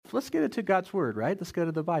let's get into God's Word, right? Let's go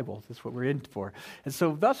to the Bible. That's what we're in for. And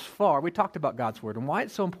so thus far, we talked about God's Word and why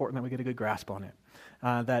it's so important that we get a good grasp on it,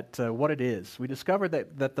 what it is. We discovered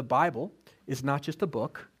that the Bible is not just a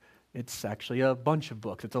book. It's actually a bunch of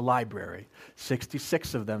books. It's a library,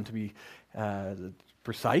 66 of them to be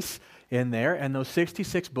precise in there. And those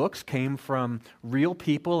 66 books came from real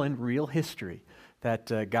people and real history,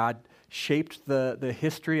 that God shaped the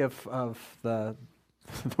history of the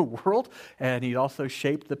world, and he also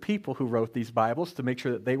shaped the people who wrote these Bibles to make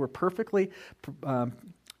sure that they were perfectly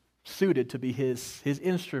suited to be his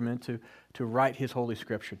instrument to write his Holy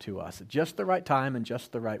Scripture to us at just the right time and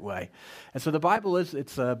just the right way. And so the Bible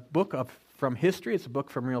it's a book from history, it's a book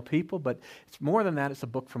from real people, but it's more than that, it's a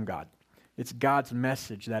book from God. It's God's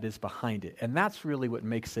message that is behind it, and that's really what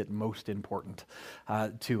makes it most important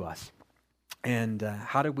to us. And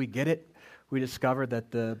how did we get it? We discovered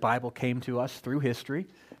that the Bible came to us through history,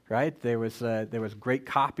 right? There was great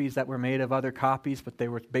copies that were made of other copies, but they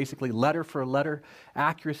were basically letter for letter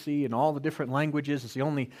accuracy in all the different languages. It's the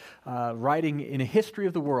only writing in a history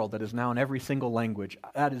of the world that is now in every single language.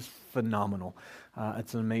 That is phenomenal.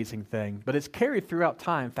 It's an amazing thing. But it's carried throughout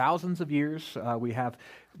time, thousands of years.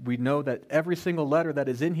 We know that every single letter that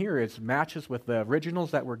is in here matches with the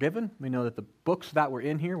originals that were given. We know that the books that were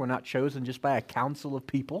in here were not chosen just by a council of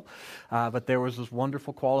people, but there was those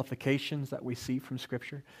wonderful qualifications that we see from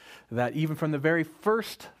Scripture, that even from the very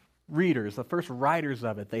first readers, the first writers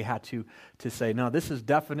of it, they had to say, no, this is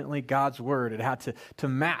definitely God's Word. It had to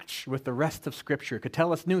match with the rest of Scripture. It could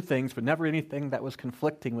tell us new things, but never anything that was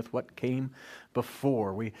conflicting with what came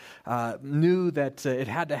before. We knew that it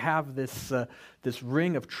had to have this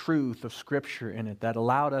ring of truth of Scripture in it that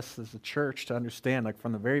allowed us as a church to understand, like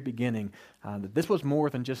from the very beginning, that this was more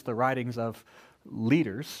than just the writings of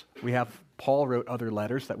leaders. Paul wrote other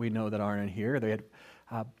letters that we know that aren't in here.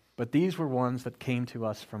 But these were ones that came to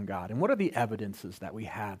us from God. And what are the evidences that we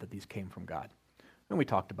have that these came from God? And we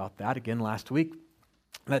talked about that again last week,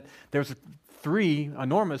 that there's 3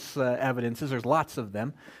 enormous evidences. There's lots of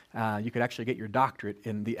them. You could actually get your doctorate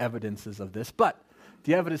in the evidences of this. But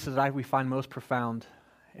the evidences that we find most profound,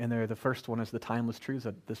 and the first one is the timeless truths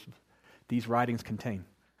that these writings contain.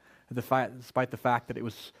 Despite the fact that it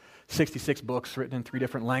was 66 books written in 3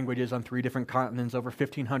 different languages on 3 different continents over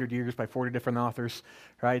 1,500 years by 40 different authors,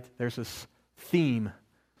 right? There's this theme,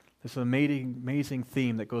 this amazing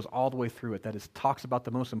theme that goes all the way through it, that talks about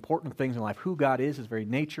the most important things in life, who God is, his very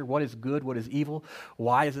nature, what is good, what is evil,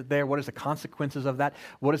 why is it there, what is the consequences of that,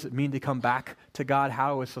 what does it mean to come back to God,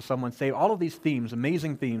 how is someone saved, all of these themes,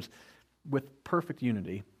 amazing themes, with perfect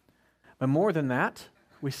unity. But more than that,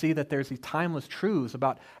 we see that there's these timeless truths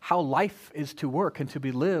about how life is to work and to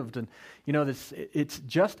be lived. And, it's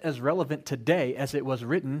just as relevant today as it was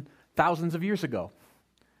written thousands of years ago.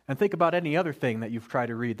 And think about any other thing that you've tried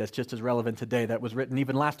to read that's just as relevant today that was written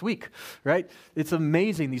even last week, right? It's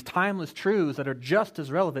amazing, these timeless truths that are just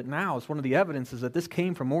as relevant now. It's one of the evidences that this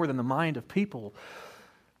came from more than the mind of people.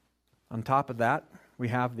 On top of that, we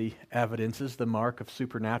have the evidences, the mark of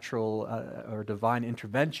supernatural or divine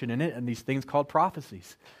intervention in it, and these things called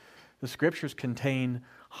prophecies. The Scriptures contain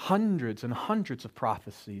hundreds and hundreds of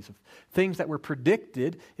prophecies of things that were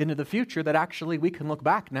predicted into the future that actually we can look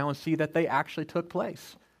back now and see that they actually took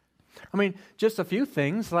place. I mean, just a few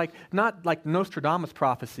things, not like Nostradamus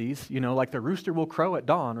prophecies, like the rooster will crow at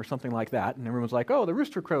dawn or something like that, and everyone's like, oh, the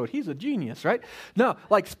rooster crowed, he's a genius, right? No,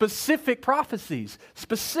 like specific prophecies,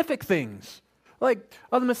 specific things. Like,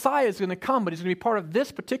 the Messiah is going to come, but he's going to be part of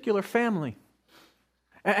this particular family.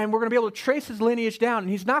 And we're going to be able to trace his lineage down. And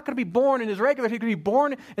he's not going to be born in his regular, he's going to be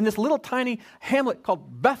born in this little tiny hamlet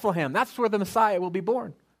called Bethlehem. That's where the Messiah will be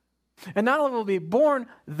born. And not only will he be born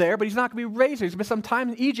there, but he's not going to be raised there. He's going to spend some time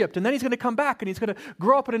in Egypt. And then he's going to come back and he's going to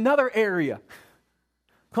grow up in another area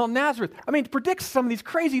called Nazareth. I mean, it predicts some of these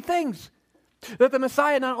crazy things. That the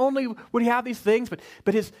Messiah, not only would he have these things,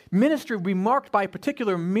 but his ministry would be marked by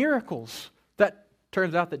particular miracles that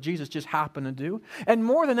turns out that Jesus just happened to do. And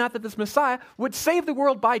more than that this Messiah would save the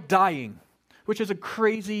world by dying, which is a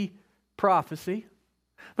crazy prophecy.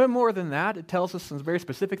 But more than that, it tells us some very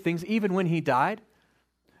specific things, even when he died,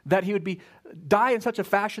 that he would die in such a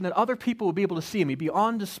fashion that other people would be able to see him. He'd be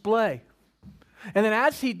on display. And then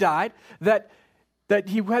as he died, that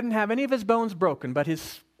he wouldn't have any of his bones broken, but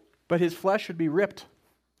his flesh would be ripped.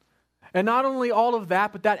 And not only all of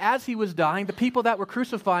that, but that as he was dying, the people that were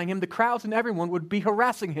crucifying him, the crowds and everyone would be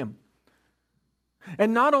harassing him.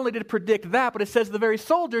 And not only did it predict that, but it says the very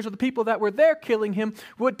soldiers or the people that were there killing him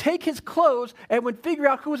would take his clothes and would figure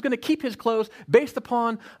out who was going to keep his clothes based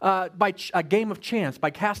upon by a game of chance, by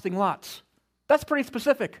casting lots. That's pretty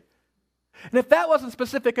specific. And if that wasn't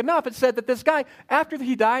specific enough, it said that this guy, after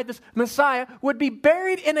he died, this Messiah, would be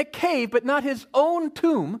buried in a cave, but not his own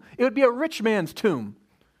tomb. It would be a rich man's tomb.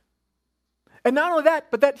 And not only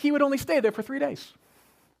that, but that he would only stay there for 3 days.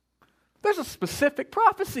 There's a specific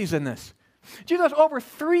prophecies in this. Jesus has over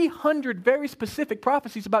 300 very specific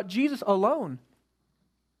prophecies about Jesus alone.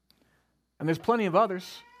 And there's plenty of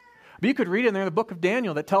others. But you could read in there the book of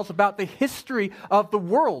Daniel that tells about the history of the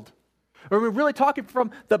world. We're really talking from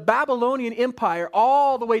the Babylonian Empire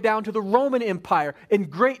all the way down to the Roman Empire in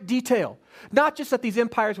great detail. Not just that these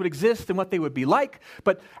empires would exist and what they would be like,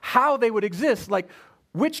 but how they would exist. Like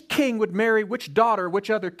which king would marry which daughter, which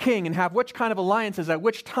other king, and have which kind of alliances at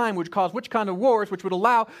which time, would cause which kind of wars, which would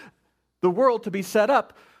allow the world to be set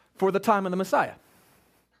up for the time of the Messiah.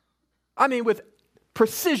 I mean, with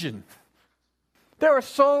precision. There are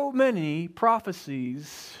so many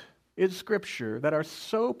prophecies in Scripture that are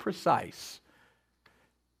so precise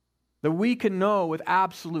that we can know with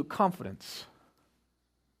absolute confidence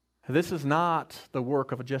this is not the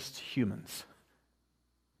work of just humans.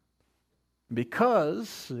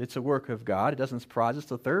 Because it's a work of God, it doesn't surprise us.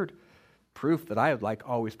 The third proof that I would like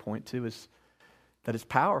always point to is that it's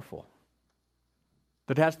powerful.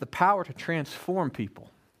 That it has the power to transform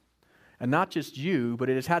people. And not just you, but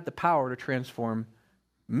it has had the power to transform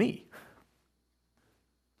me.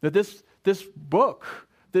 That this book,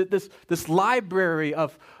 this library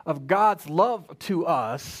of God's love to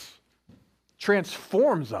us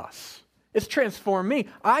transforms us. It's transformed me.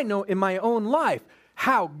 I know in my own life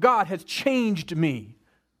how God has changed me.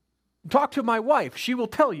 Talk to my wife. She will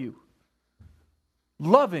tell you.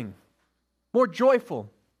 Loving, more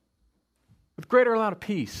joyful, with greater amount of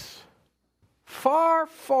peace, far,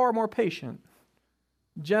 far more patient,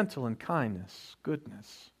 gentle in kindness,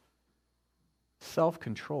 goodness,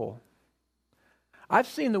 self-control. I've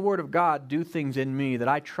seen the Word of God do things in me that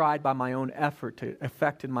I tried by my own effort to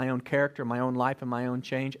effect in my own character, my own life, and my own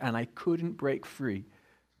change, and I couldn't break free.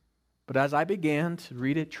 But as I began to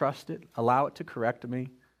read it, trust it, allow it to correct me,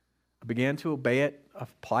 I began to obey it,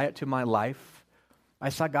 apply it to my life, I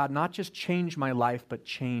saw God not just change my life, but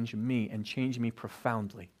change me, and change me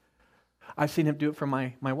profoundly. I've seen Him do it for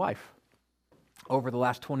my wife over the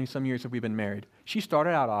last 20-some years that we've been married. She started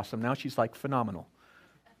out awesome. Now she's like phenomenal.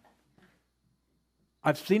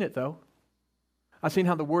 I've seen it, though. I've seen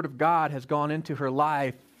how the Word of God has gone into her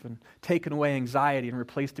life and taken away anxiety and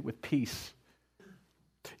replaced it with peace.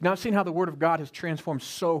 Now I've seen how the Word of God has transformed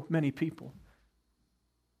so many people.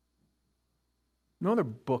 No other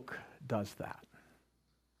book does that.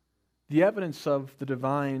 The evidence of the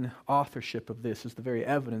divine authorship of this is the very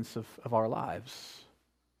evidence of our lives.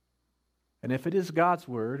 And if it is God's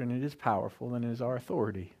Word and it is powerful, then it is our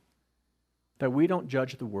authority. That we don't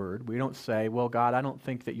judge the Word. We don't say, well, God, I don't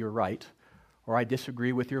think that you're right, or I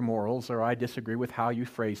disagree with your morals, or I disagree with how you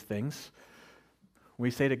phrase things.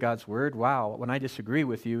 We say to God's Word, wow, when I disagree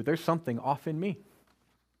with you, there's something off in me.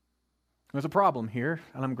 There's a problem here,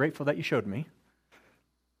 and I'm grateful that you showed me.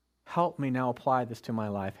 Help me now apply this to my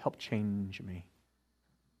life. Help change me.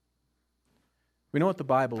 We know what the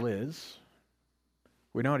Bible is.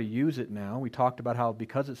 We know how to use it now. We talked about how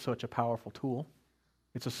because it's such a powerful tool,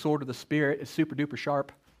 it's a sword of the Spirit. It's super duper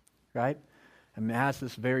sharp, right? And as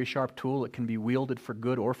this very sharp tool, it can be wielded for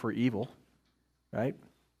good or for evil, right?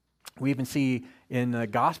 We even see in the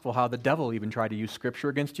gospel how the devil even tried to use Scripture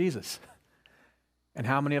against Jesus. And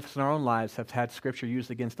how many of us in our own lives have had Scripture used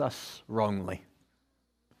against us wrongly?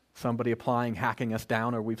 Somebody hacking us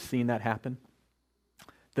down, or we've seen that happen.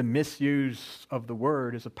 The misuse of the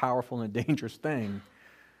Word is a powerful and a dangerous thing.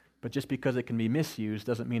 But just because it can be misused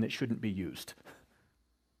doesn't mean it shouldn't be used.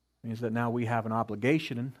 It means that now we have an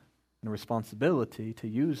obligation and a responsibility to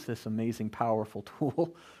use this amazing, powerful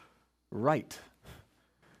tool right.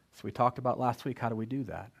 So we talked about last week, how do we do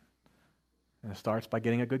that? And it starts by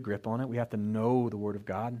getting a good grip on it. We have to know the Word of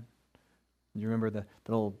God. You remember the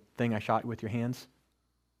little thing I shot with your hands?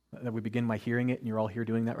 That we begin by hearing it, and you're all here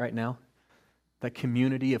doing that right now. That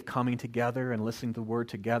community of coming together and listening to the Word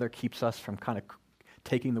together keeps us from kind of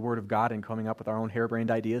taking the Word of God and coming up with our own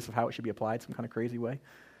harebrained ideas of how it should be applied some kind of crazy way.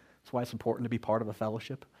 That's why it's important to be part of a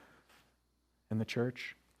fellowship in the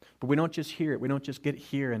church. But we don't just hear it. We don't just get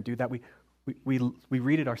here and do that. We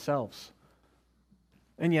read it ourselves.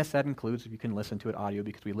 And yes, that includes if you can listen to it audio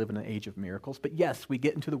because we live in an age of miracles. But yes, we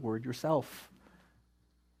get into the Word yourself.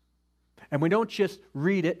 And we don't just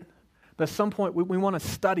read it, but at some point we want to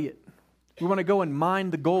study it. We want to go and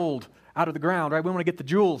mine the gold out of the ground, right? We want to get the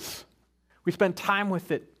jewels. We spend time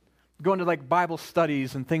with it, go into like Bible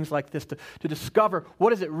studies and things like this to discover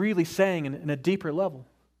what is it really saying in a deeper level.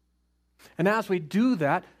 And as we do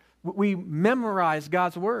that, we memorize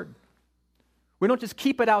God's Word. We don't just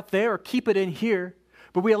keep it out there or keep it in here,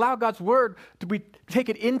 but we allow God's word to take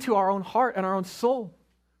it into our own heart and our own soul,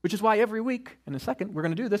 which is why every week, in a second, we're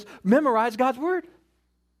going to do this, memorize God's word.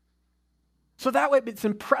 So that way it's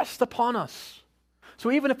impressed upon us.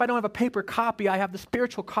 So even if I don't have a paper copy, I have the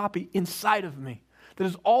spiritual copy inside of me that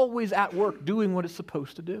is always at work doing what it's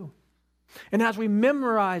supposed to do. And as we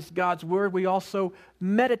memorize God's word, we also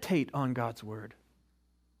meditate on God's word.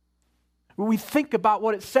 We think about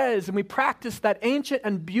what it says and we practice that ancient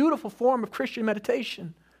and beautiful form of Christian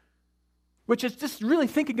meditation, which is just really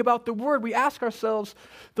thinking about the word. We ask ourselves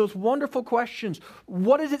those wonderful questions.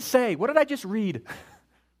 What does it say? What did I just read?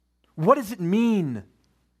 What does it mean?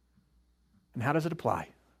 And how does it apply?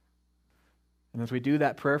 And as we do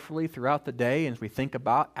that prayerfully throughout the day, and as we think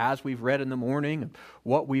about, as we've read in the morning, and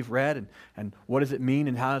what we've read, and what does it mean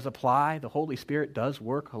and how does it apply, the Holy Spirit does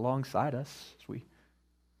work alongside us.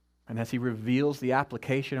 And as He reveals the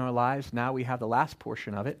application in our lives, now we have the last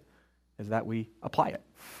portion of it, is that we apply it,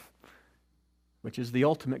 which is the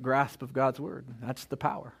ultimate grasp of God's word. That's the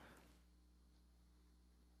power.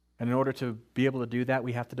 And in order to be able to do that,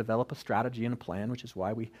 we have to develop a strategy and a plan, which is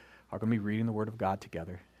why we are going to be reading the Word of God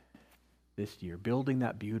together this year, building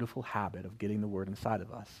that beautiful habit of getting the Word inside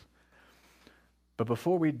of us. But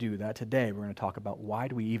before we do that, today we're going to talk about why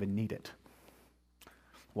do we even need it?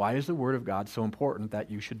 Why is the Word of God so important that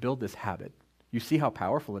you should build this habit? You see how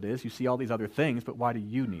powerful it is. You see all these other things, but why do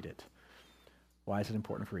you need it? Why is it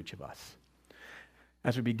important for each of us?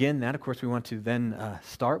 As we begin that, of course, we want to then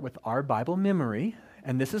start with our Bible memory.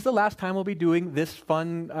 And this is the last time we'll be doing this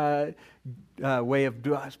fun way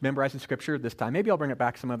of memorizing Scripture this time. Maybe I'll bring it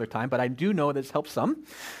back some other time, but I do know this helps some.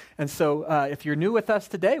 And so if you're new with us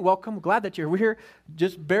today, welcome. Glad that you're here.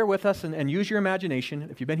 Just bear with us and use your imagination.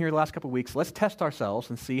 If you've been here the last couple of weeks, let's test ourselves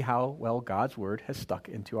and see how well God's Word has stuck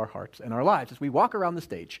into our hearts and our lives as we walk around the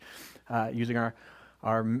stage using our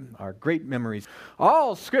great memories.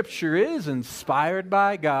 All Scripture is inspired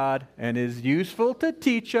by God and is useful to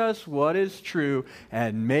teach us what is true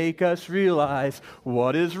and make us realize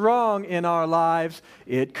what is wrong in our lives.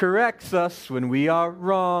 It corrects us when we are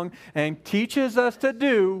wrong and teaches us to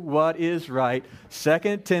do what is right.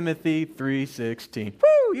 2 Timothy 3:16.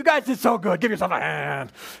 Woo! You guys did so good. Give yourself a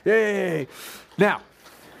hand. Yay! Now,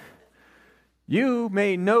 you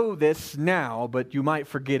may know this now, but you might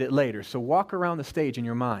forget it later. So walk around the stage in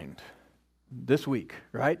your mind this week,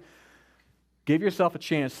 right? Give yourself a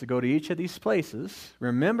chance to go to each of these places.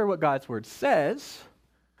 Remember what God's Word says,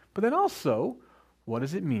 but then also, what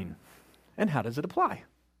does it mean? And how does it apply?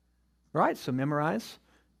 Right? So memorize,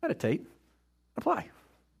 meditate, apply.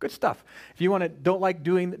 Good stuff. If you don't like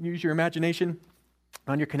use your imagination,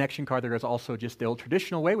 on your connection card, there is also just the old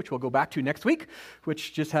traditional way, which we'll go back to next week,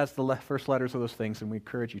 which just has the first letters of those things, and we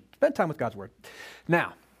encourage you to spend time with God's Word.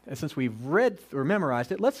 Now, since we've read or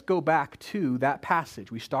memorized it, let's go back to that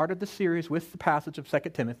passage. We started the series with the passage of 2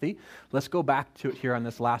 Timothy. Let's go back to it here on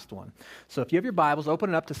this last one. So if you have your Bibles, open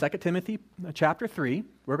it up to 2 Timothy chapter 3.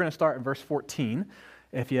 We're going to start in verse 14.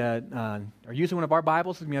 If you are using one of our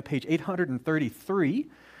Bibles, it's going to be on page 833.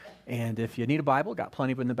 And if you need a Bible, got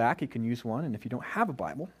plenty of it in the back, you can use one. And if you don't have a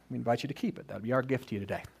Bible, we invite you to keep it. That would be our gift to you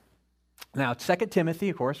today. Now, 2 Timothy,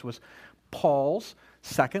 of course, was Paul's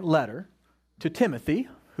second letter to Timothy,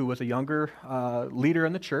 who was a younger leader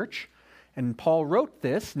in the church. And Paul wrote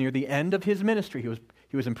this near the end of his ministry.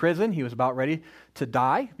 He was in prison. He was about ready to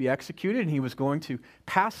die, be executed, and he was going to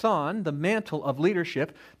pass on the mantle of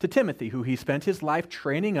leadership to Timothy, who he spent his life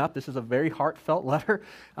training up. This is a very heartfelt letter.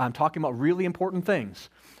 I'm talking about really important things.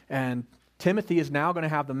 And Timothy is now going to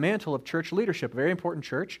have the mantle of church leadership, a very important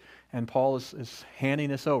church, and Paul is handing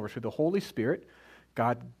this over. Through the Holy Spirit,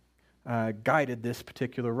 God guided this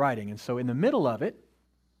particular writing. And so in the middle of it,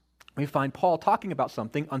 we find Paul talking about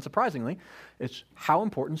something, unsurprisingly, it's how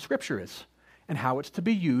important Scripture is and how it's to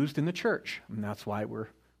be used in the church. And that's why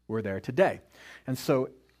we're there today. And so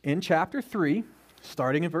in chapter 3,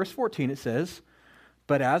 starting in verse 14, it says,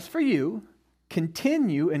 "But as for you,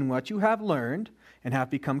 continue in what you have learned and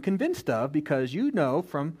have become convinced of, because you know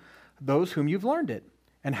from those whom you've learned it,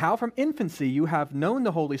 and how from infancy you have known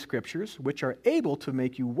the Holy Scriptures, which are able to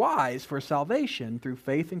make you wise for salvation through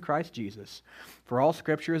faith in Christ Jesus. For all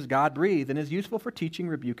Scripture is God-breathed and is useful for teaching,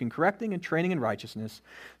 rebuking, correcting, and training in righteousness,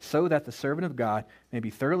 so that the servant of God may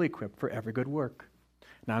be thoroughly equipped for every good work."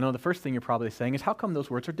 Now, I know the first thing you're probably saying is, how come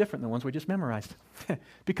those words are different than the ones we just memorized?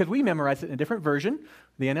 Because we memorized it in a different version,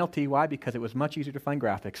 the NLT. Why? Because it was much easier to find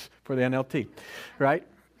graphics for the NLT, right?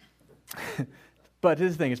 But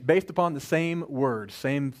here's the thing, it's based upon the same word,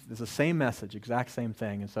 it's the same message, exact same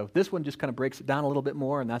thing. And so this one just kind of breaks it down a little bit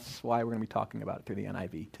more, and that's why we're going to be talking about it through the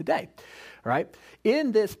NIV today. All right?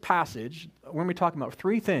 In this passage, we're going to be talking about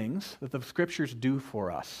three things that the Scriptures do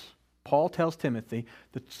for us. Paul tells Timothy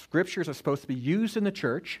that Scriptures are supposed to be used in the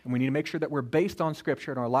church, and we need to make sure that we're based on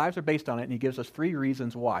Scripture, and our lives are based on it, and he gives us three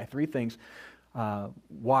reasons why, three things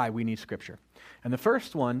why we need Scripture. And the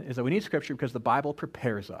first one is that we need Scripture because the Bible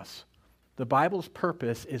prepares us. The Bible's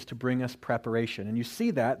purpose is to bring us preparation. And you see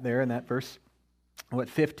that there in that verse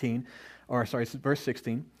 16,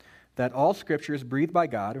 that all Scripture is breathed by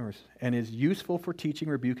God and is useful for teaching,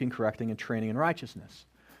 rebuking, correcting, and training in righteousness.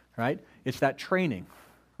 Right? It's that training.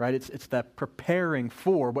 Right? It's that preparing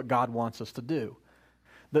for what God wants us to do.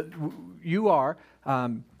 You are,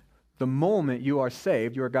 the moment you are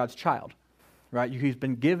saved, you are God's child. Right? You've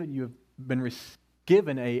been given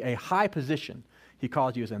a high position. He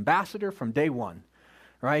calls you his ambassador from day one,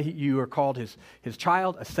 right? You are called his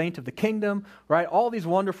child, a saint of the kingdom, right? All these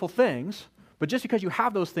wonderful things, but just because you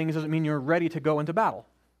have those things doesn't mean you're ready to go into battle,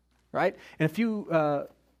 right? And if you,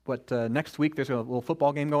 next week there's a little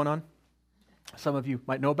football game going on. Some of you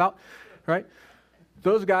might know about, right?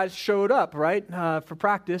 Those guys showed up, right, for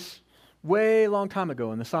practice way long time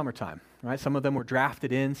ago in the summertime, right? Some of them were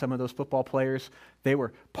drafted in, some of those football players, they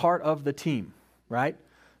were part of the team, right?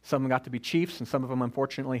 Some of them got to be Chiefs, and some of them,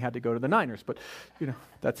 unfortunately, had to go to the Niners. But,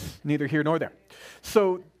 that's neither here nor there.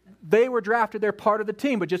 So they were drafted. They're part of the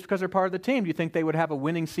team. But just because they're part of the team, do you think they would have a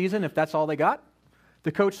winning season if that's all they got?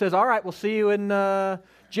 The coach says, all right, we'll see you in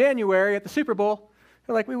January at the Super Bowl.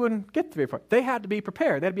 They're like, we wouldn't get very far. They had to be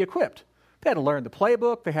prepared. They had to be equipped. They had to learn the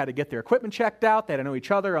playbook. They had to get their equipment checked out. They had to know each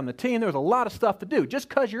other on the team. There was a lot of stuff to do. Just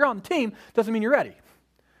because you're on the team doesn't mean you're ready.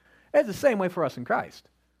 It's the same way for us in Christ.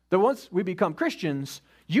 That once we become Christians,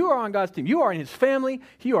 you are on God's team. You are in his family.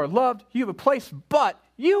 You are loved. You have a place, but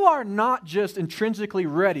you are not just intrinsically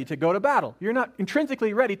ready to go to battle. You're not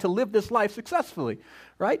intrinsically ready to live this life successfully,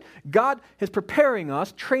 right? God is preparing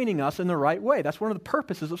us, training us in the right way. That's one of the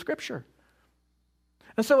purposes of Scripture.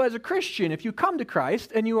 And so as a Christian, if you come to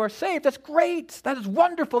Christ and you are saved, that's great. That is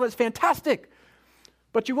wonderful. That's fantastic.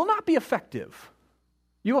 But you will not be effective.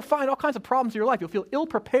 You will find all kinds of problems in your life. You'll feel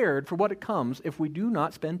ill-prepared for what it comes if we do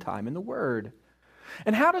not spend time in the Word.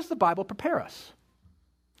 And how does the Bible prepare us?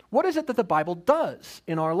 What is it that the Bible does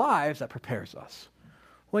in our lives that prepares us?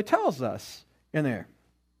 Well, it tells us in there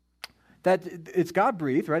that it's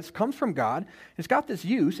God-breathed, right? It comes from God. It's got this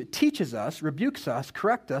use. It teaches us, rebukes us,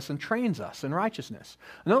 corrects us, and trains us in righteousness.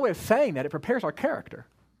 Another way of saying that, it prepares our character.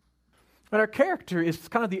 And our character is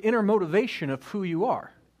kind of the inner motivation of who you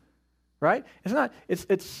are, right?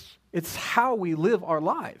 It's how we live our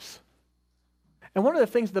lives. And one of the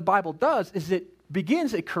things the Bible does is it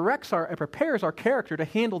prepares our character to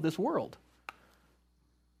handle this world.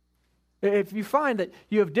 If you find that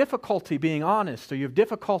you have difficulty being honest, or you have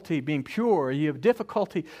difficulty being pure, or you have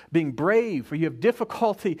difficulty being brave, or you have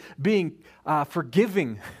difficulty being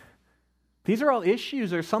forgiving, these are all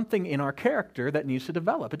issues or something in our character that needs to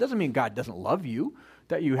develop. It doesn't mean God doesn't love you,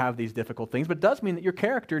 that you have these difficult things, but it does mean that your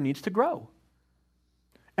character needs to grow.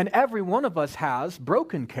 And every one of us has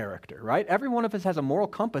broken character, right? Every one of us has a moral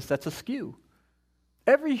compass that's askew.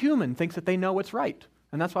 Every human thinks that they know what's right.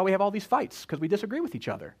 And that's why we have all these fights, because we disagree with each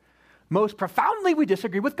other. Most profoundly, we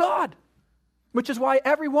disagree with God, which is why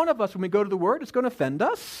every one of us, when we go to the Word, it's going to offend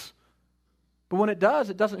us. But when it does,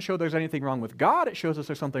 it doesn't show there's anything wrong with God. It shows us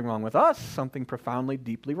there's something wrong with us, something profoundly,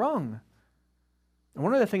 deeply wrong. And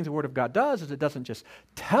one of the things the Word of God does is it doesn't just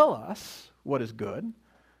tell us what is good,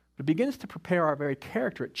 but it begins to prepare our very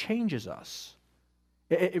character. It changes us.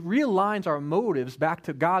 It realigns our motives back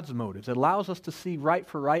to God's motives. It allows us to see right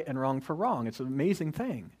for right and wrong for wrong. It's an amazing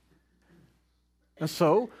thing. And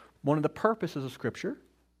so, one of the purposes of Scripture,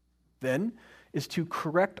 then, is to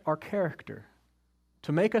correct our character,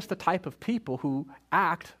 to make us the type of people who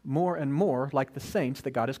act more and more like the saints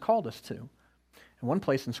that God has called us to. In one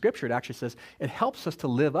place in Scripture, it actually says it helps us to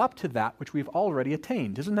live up to that which we've already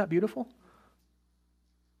attained. Isn't that beautiful?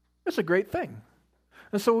 It's a great thing.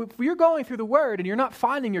 And so if you're going through the Word and you're not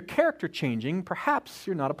finding your character changing, perhaps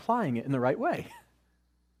you're not applying it in the right way.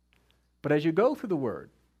 But as you go through the Word,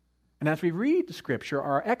 and as we read the Scripture,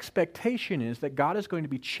 our expectation is that God is going to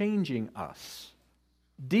be changing us,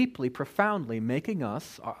 deeply, profoundly making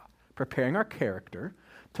us, preparing our character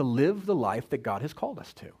to live the life that God has called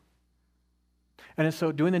us to. And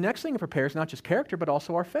so doing the next thing it prepares not just character, but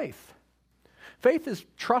also our faith. Faith is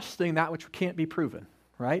trusting that which can't be proven,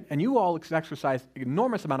 right? And you all exercise an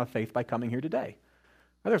enormous amount of faith by coming here today.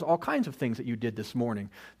 Now, there's all kinds of things that you did this morning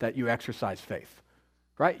that you exercise faith,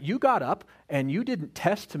 right? You got up and you didn't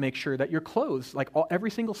test to make sure that your clothes, like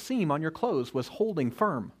every single seam on your clothes was holding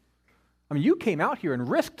firm. I mean, you came out here and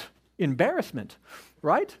risked embarrassment,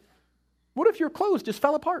 right? What if your clothes just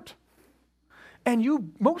fell apart?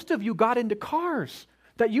 And most of you got into cars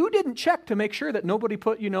that you didn't check to make sure that nobody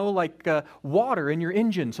put, water in your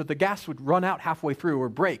engine so the gas would run out halfway through or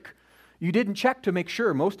break. You didn't check to make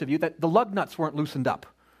sure, most of you, that the lug nuts weren't loosened up,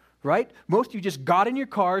 right? Most of you just got in your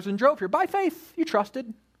cars and drove here. By faith, you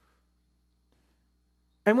trusted.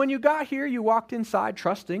 And when you got here, you walked inside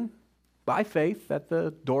trusting, by faith, that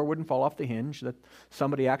the door wouldn't fall off the hinge, that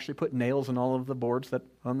somebody actually put nails in all of the boards that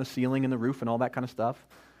on the ceiling and the roof and all that kind of stuff,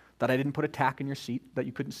 that I didn't put a tack in your seat that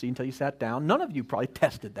you couldn't see until you sat down. None of you probably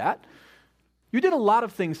tested that. You did a lot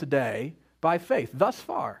of things today by faith, thus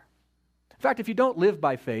far. In fact, if you don't live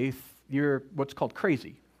by faith, you're what's called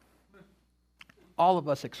crazy. All of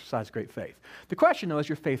us exercise great faith. The question, though, is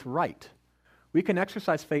your faith right? We can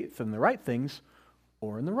exercise faith in the right things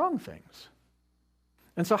or in the wrong things.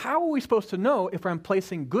 And so how are we supposed to know if I'm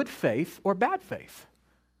placing good faith or bad faith?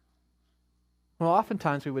 Well,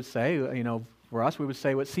 oftentimes we would say, for us, we would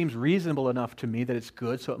say, well, it seems reasonable enough to me that it's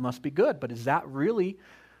good, so it must be good. But does that really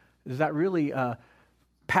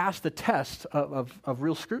pass the test of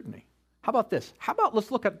real scrutiny? How about this?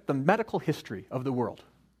 Let's look at the medical history of the world.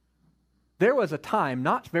 There was a time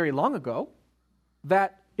not very long ago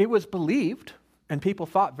that it was believed, and people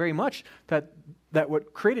thought very much, that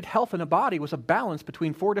what created health in a body was a balance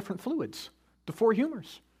between 4 different fluids, the 4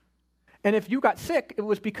 humors. And if you got sick, it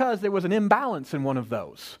was because there was an imbalance in one of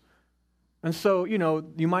those. And so,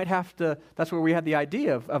 you might have to, that's where we had the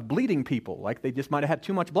idea of bleeding people, like they just might have had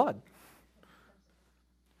too much blood.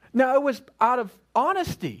 Now, it was out of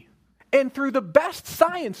honesty and through the best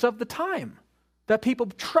science of the time that people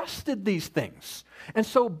trusted these things. And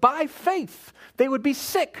so by faith, they would be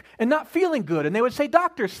sick and not feeling good, and they would say,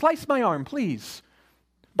 "Doctor, slice my arm, please."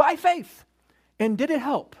 By faith. And did it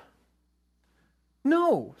help?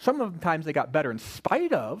 No. Sometimes they got better in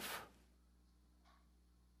spite of,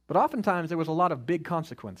 but oftentimes there was a lot of big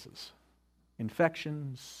consequences.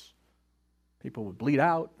 Infections, people would bleed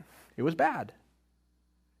out. It was bad.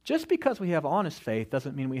 Just because we have honest faith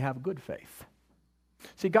doesn't mean we have good faith.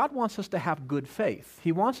 See, God wants us to have good faith.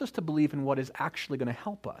 He wants us to believe in what is actually going to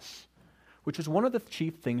help us, which is one of the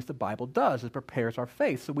chief things the Bible does. It prepares our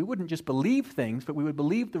faith. So we wouldn't just believe things, but we would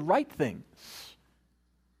believe the right things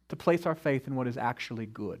to place our faith in what is actually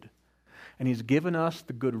good. And He's given us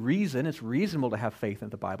the good reason. It's reasonable to have faith that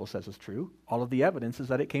the Bible says is true. All of the evidence is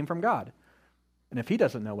that it came from God. And if He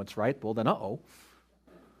doesn't know what's right, well then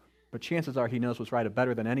But chances are He knows what's right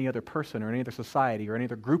better than any other person or any other society or any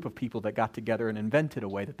other group of people that got together and invented a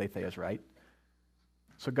way that they say is right.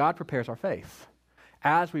 So God prepares our faith.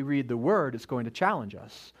 As we read the Word, it's going to challenge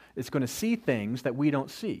us. It's going to see things that we don't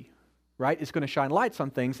see, right? It's going to shine lights on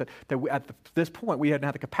things that at this point we hadn't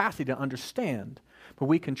had the capacity to understand. But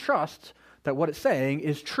we can trust that what it's saying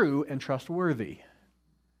is true and trustworthy.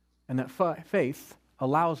 And that faith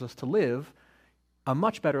allows us to live a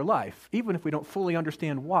much better life. Even if we don't fully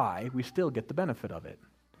understand why, we still get the benefit of it.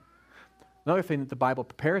 Another thing that the Bible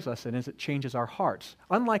prepares us in is it changes our hearts.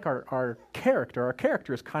 Unlike our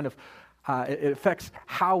character is kind of, it affects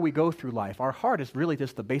how we go through life. Our heart is really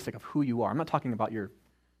just the basic of who you are. I'm not talking about your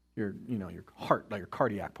heart, like your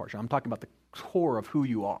cardiac portion. I'm talking about the core of who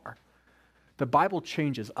you are. The Bible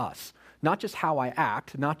changes us. Not just how I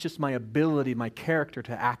act, not just my ability, my character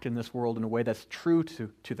to act in this world in a way that's true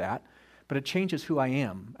to that, but it changes who I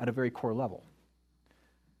am at a very core level.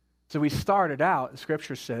 So we started out,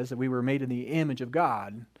 Scripture says, that we were made in the image of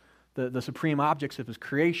God, the supreme objects of His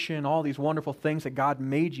creation, all these wonderful things that God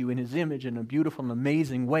made you in His image in a beautiful and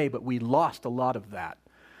amazing way, but we lost a lot of that,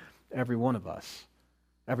 every one of us.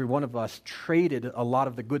 Every one of us traded a lot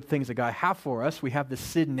of the good things that God has for us. We have the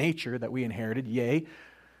sin nature that we inherited, yea,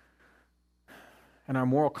 and our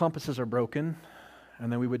moral compasses are broken,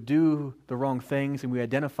 and then we would do the wrong things, and we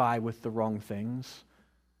identify with the wrong things.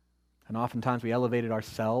 And oftentimes we elevated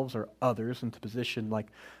ourselves or others into position like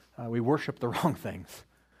we worship the wrong things.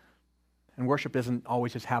 And worship isn't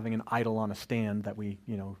always just having an idol on a stand that we,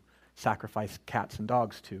 sacrifice cats and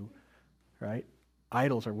dogs to, right?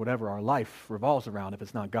 Idols are whatever our life revolves around if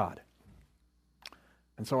it's not God.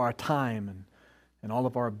 And so our time and all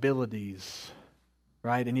of our abilities,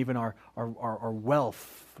 right, and even our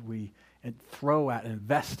wealth, we throw at and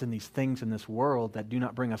invest in these things in this world that do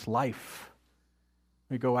not bring us life.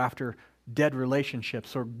 We go after dead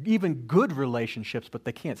relationships or even good relationships, but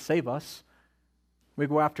they can't save us. We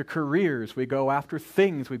go after careers, we go after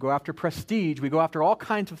things, we go after prestige, we go after all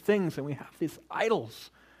kinds of things, and we have these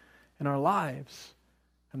idols in our lives.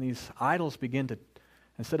 And these idols begin to,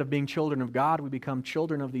 Instead of being children of God, we become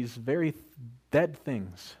children of these very dead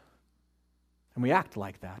things. And we act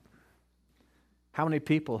like that. How many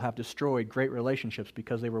people have destroyed great relationships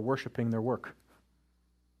because they were worshiping their work,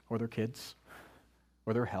 or their kids,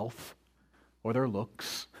 or their health, or their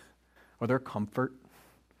looks, or their comfort?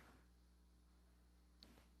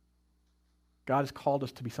 God has called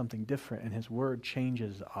us to be something different, and His Word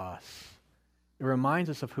changes us. It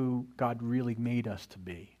reminds us of who God really made us to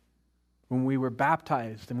be. When we were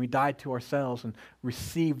baptized and we died to ourselves and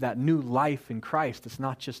received that new life in Christ, it's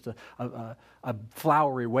not just a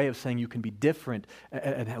flowery way of saying you can be different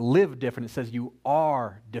and live different. It says you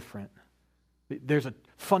are different. There's a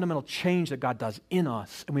fundamental change that God does in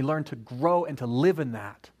us, and we learn to grow and to live in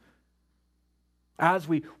that. As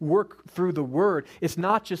we work through the Word, it's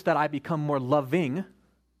not just that I become more loving,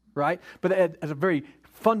 right? But as a very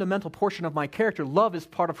fundamental portion of my character, love is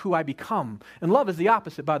part of who I become. And love is the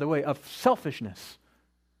opposite, by the way, of selfishness.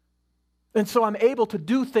 And so I'm able to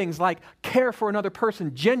do things like care for another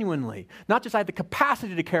person genuinely. Not just I have the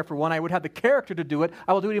capacity to care for one, I would have the character to do it.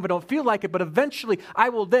 I will do it even if I don't feel like it, but eventually I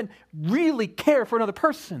will then really care for another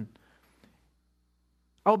person.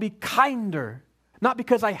 I will be kinder, not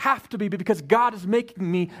because I have to be, but because God is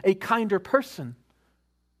making me a kinder person.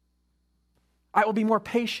 I will be more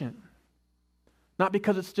patient. Not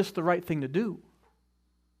because it's just the right thing to do,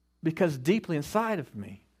 because deeply inside of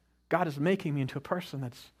me, God is making me into a person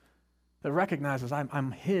that recognizes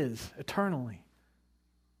I'm His eternally.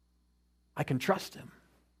 I can trust Him.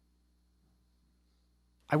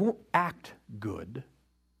 I won't act good.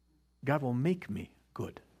 God will make me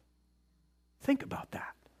good. Think about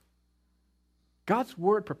that. God's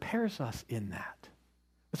Word prepares us in that.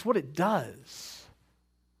 That's what it does.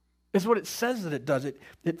 It's what it says that it does.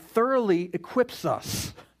 It thoroughly equips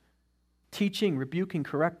us. Teaching, rebuking,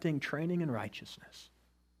 correcting, training in righteousness.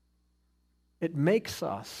 It makes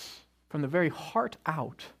us, from the very heart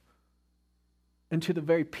out, into the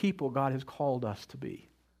very people God has called us to be.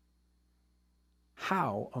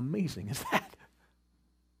 How amazing is that?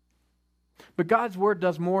 But God's Word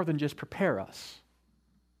does more than just prepare us.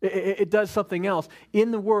 It does something else.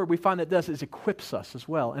 In the Word, we find that it does is equips us as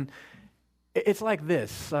well. And it's like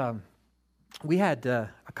this. We had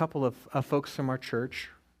a couple of folks from our church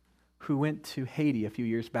who went to Haiti a few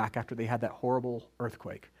years back after they had that horrible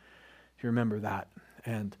earthquake. If you remember that.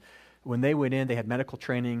 And when they went in, they had medical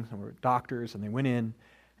training and were doctors, and they went in,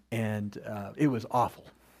 and it was awful.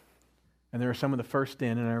 And they were some of the first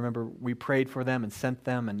in, and I remember we prayed for them and sent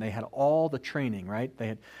them, and they had all the training, right? They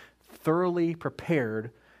had thoroughly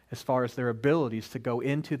prepared as far as their abilities to go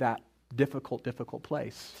into that difficult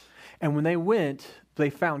place. And when they went, they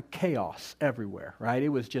found chaos everywhere, right? It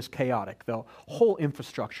was just chaotic. The whole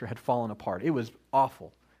infrastructure had fallen apart. It was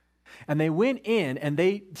awful. And they went in and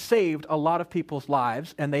they saved a lot of people's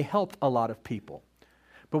lives and they helped a lot of people.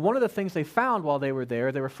 But one of the things they found while they were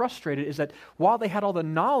there, they were frustrated, is that while they had all the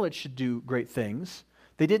knowledge to do great things,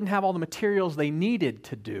 they didn't have all the materials they needed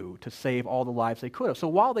to do to save all the lives they could have. So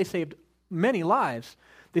while they saved many lives,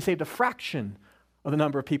 they saved a fraction of the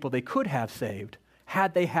number of people they could have saved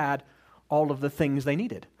had they had all of the things they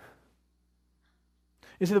needed.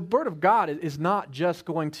 You see, the Word of God is not just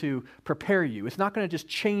going to prepare you. It's not going to just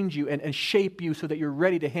change you and shape you so that you're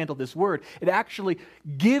ready to handle this Word. It actually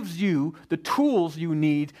gives you the tools you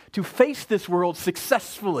need to face this world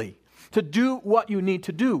successfully, to do what you need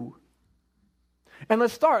to do. And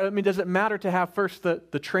let's start. I mean, does it matter to have first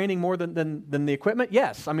the training more than the equipment?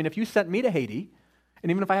 Yes. I mean, if you sent me to Haiti,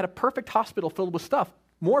 and even if I had a perfect hospital filled with stuff,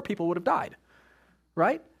 more people would have died,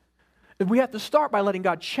 right? And we have to start by letting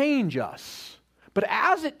God change us. But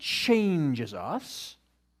as it changes us,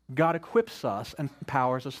 God equips us and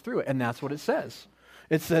empowers us through it. And that's what it says.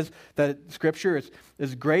 It says that Scripture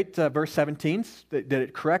is great, verse 17, that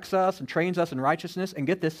it corrects us and trains us in righteousness. And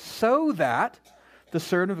get this, so that the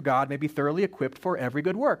servant of God may be thoroughly equipped for every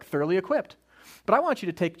good work. Thoroughly equipped. But I want you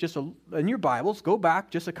to take in your Bibles, go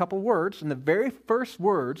back just a couple words, in the very first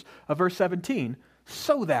words of verse 17,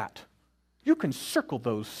 so that. You can circle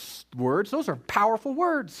those words. Those are powerful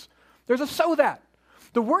words. There's a so that.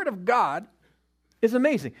 The Word of God is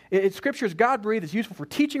amazing. Scripture is God-breathed. It's useful for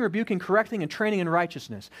teaching, rebuking, correcting, and training in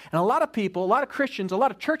righteousness. And a lot of people, a lot of Christians, a lot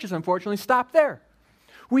of churches, unfortunately, stop there.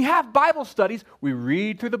 We have Bible studies. We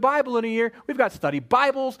read through the Bible in a year. We've got study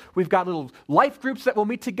Bibles. We've got little life groups that will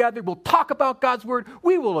meet together. We'll talk about God's Word.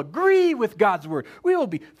 We will agree with God's Word. We will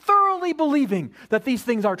be thoroughly believing that these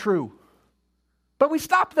things are true. But we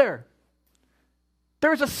stop there.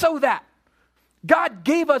 There's a so that. God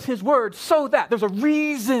gave us His Word so that. There's a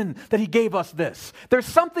reason that He gave us this. There's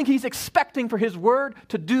something He's expecting for His Word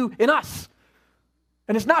to do in us.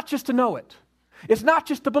 And it's not just to know it. It's not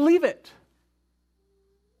just to believe it.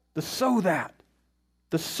 The so that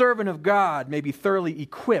the servant of God may be thoroughly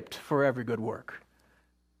equipped for every good work.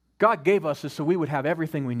 God gave us this so we would have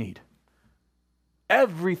everything we need.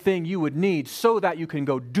 Everything you would need so that you can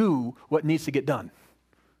go do what needs to get done.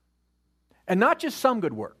 And not just some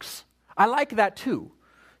good works. I like that too.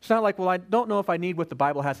 It's not like, well, I don't know if I need what the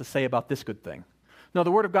Bible has to say about this good thing. No,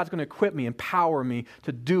 the Word of God's going to equip me, empower me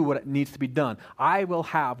to do what needs to be done. I will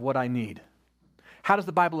have what I need. How does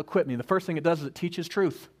the Bible equip me? The first thing it does is it teaches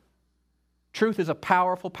truth. Truth is a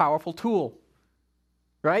powerful, powerful tool.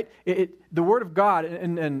 Right? The Word of God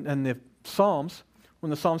and the Psalms, when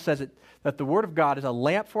the Psalm says that the Word of God is a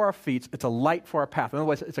lamp for our feet, it's a light for our path. In other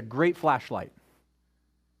words, it's a great flashlight.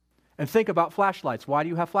 And think about flashlights. Why do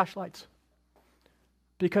you have flashlights?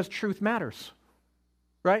 Because truth matters.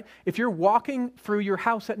 Right? If you're walking through your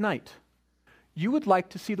house at night, you would like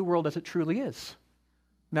to see the world as it truly is.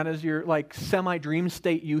 Not as your semi-dream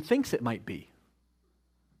state you thinks it might be.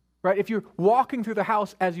 Right? If you're walking through the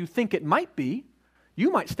house as you think it might be, you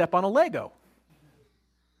might step on a Lego.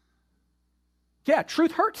 Yeah,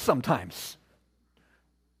 truth hurts sometimes.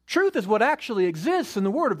 Truth is what actually exists, and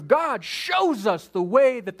the Word of God shows us the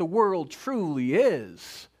way that the world truly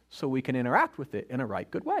is, so we can interact with it in a right,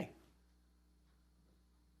 good way.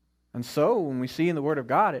 And so, when we see in the Word of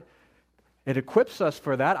God, it equips us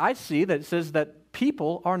for that. I see that it says that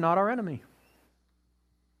people are not our enemy.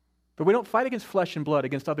 But we don't fight against flesh and blood,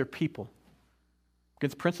 against other people.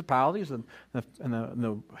 Against principalities and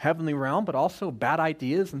the heavenly realm, but also bad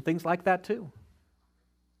ideas and things like that too.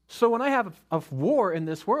 So when I have a war in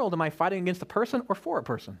this world, am I fighting against a person or for a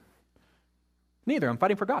person? Neither. I'm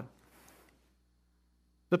fighting for God.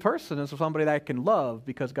 The person is somebody that I can love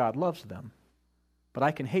because God loves them. But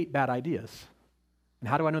I can hate bad ideas. And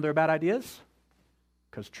how do I know they're bad ideas?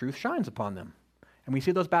 Because truth shines upon them. And we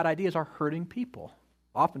see those bad ideas are hurting people,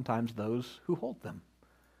 oftentimes those who hold them.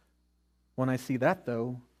 When I see that,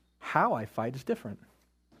 though, how I fight is different.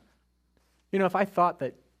 If I thought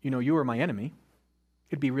that, you were my enemy,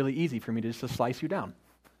 it'd be really easy for me to just slice you down.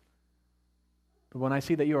 But when I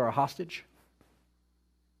see that you are a hostage,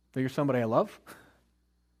 that you're somebody I love,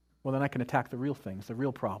 well, then I can attack the real things, the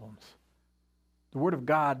real problems. The Word of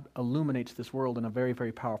God illuminates this world in a very,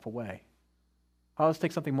 very powerful way. Let's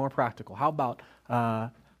take something more practical. How about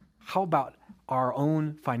our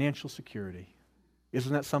own financial security?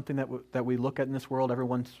 Isn't that something that we look at in this world?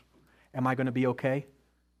 Am I going to be okay?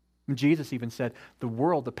 And Jesus even said, the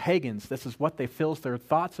world, the pagans, this is what they fills their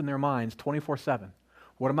thoughts and their minds 24/7.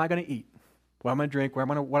 What am I going to eat? What am I going to drink? What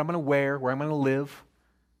am I going to wear? Where am I going to live?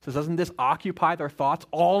 It says, doesn't this occupy their thoughts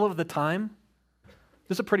all of the time?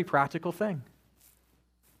 This is a pretty practical thing.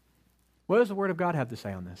 What does the Word of God have to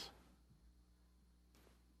say on this?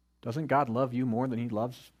 Doesn't God love you more than He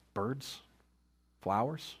loves birds,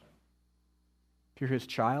 flowers? If you're His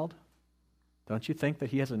child, don't you think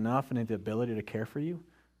that He has enough and the ability to care for you?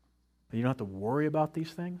 That you don't have to worry about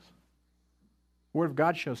these things? The Word of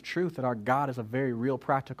God shows truth that our God is a very real,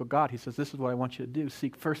 practical God. He says, this is what I want you to do.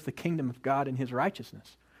 Seek first the kingdom of God and His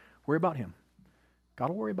righteousness. Worry about Him. God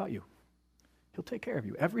will worry about you. He'll take care of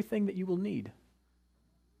you. Everything that you will need.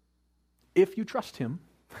 If you trust Him,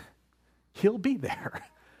 He'll be there.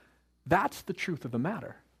 That's the truth of the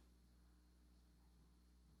matter.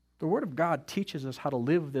 The Word of God teaches us how to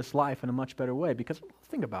live this life in a much better way, because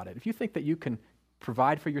think about it. If you think that you can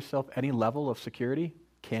provide for yourself any level of security,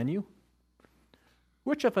 can you?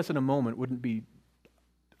 Which of us in a moment wouldn't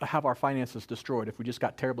have our finances destroyed if we just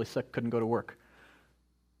got terribly sick, couldn't go to work?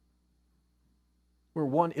 We're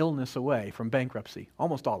one illness away from bankruptcy,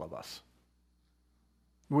 almost all of us.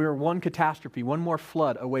 We're one catastrophe, one more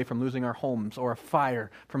flood away from losing our homes, or a fire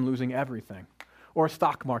from losing everything, or a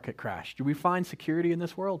stock market crash. Do we find security in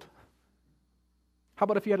this world? How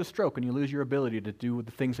about if you had a stroke and you lose your ability to do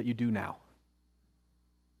the things that you do now?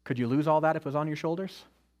 Could you lose all that if it was on your shoulders?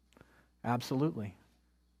 Absolutely.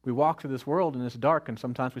 We walk through this world and it's dark, and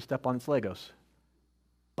sometimes we step on its Legos.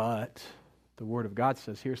 But the Word of God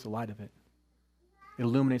says, here's the light of it. It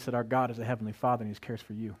illuminates that our God is a Heavenly Father and He cares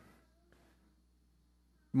for you.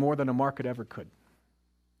 More than a market ever could.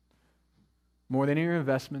 More than your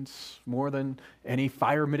investments, more than any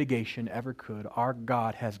fire mitigation ever could, our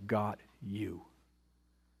God has got you.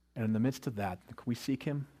 And in the midst of that, can we seek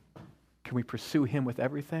Him? Can we pursue Him with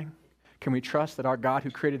everything? Can we trust that our God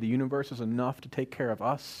who created the universe is enough to take care of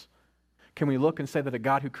us? Can we look and say that a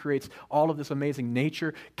God who creates all of this amazing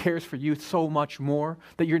nature cares for you so much more,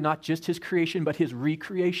 that you're not just His creation, but His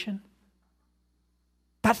recreation?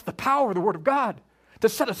 That's the power of the Word of God, to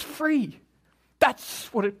set us free.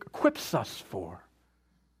 That's what it equips us for.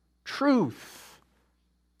 Truth.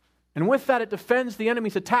 And with that, it defends the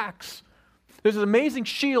enemy's attacks. There's an amazing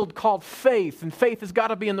shield called faith, and faith has got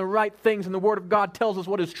to be in the right things, and the Word of God tells us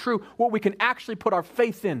what is true, what we can actually put our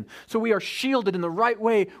faith in. So we are shielded in the right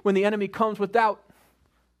way when the enemy comes with doubt.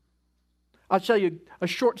 I'll tell you a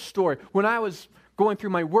short story. When I was going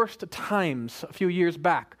through my worst times a few years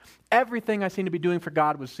back, everything I seemed to be doing for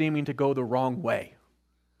God was seeming to go the wrong way,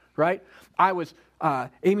 right?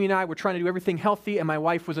 Amy and I were trying to do everything healthy, and my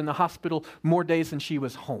wife was in the hospital more days than she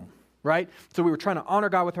was home, right? So we were trying to honor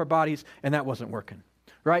God with our bodies, and that wasn't working,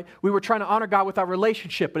 right? We were trying to honor God with our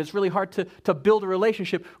relationship, but it's really hard to build a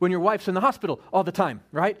relationship when your wife's in the hospital all the time,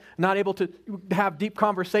 right? Not able to have deep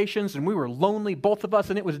conversations, and we were lonely, both of us,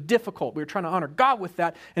 and it was difficult. We were trying to honor God with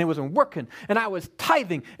that, and it wasn't working. And I was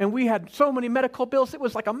tithing, and we had so many medical bills, it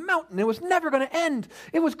was like a mountain. It was never going to end.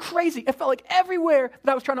 It was crazy. It felt like everywhere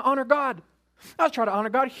that I was trying to honor God. I was trying to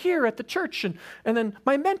honor God here at the church, and then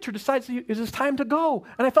my mentor decides it's time to go,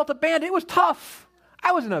 and I felt abandoned. It was tough.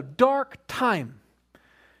 I was in a dark time.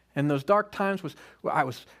 And those dark times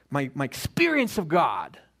my experience of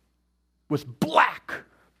God was black.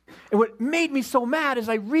 And what made me so mad is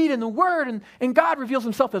I read in the Word and God reveals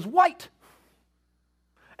himself as white.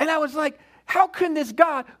 And I was like, how can this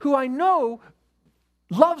God, who I know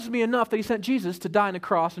loves me enough that he sent Jesus to die on the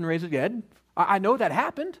cross and raise again? I know that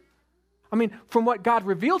happened. I mean, from what God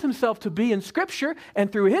revealed himself to be in Scripture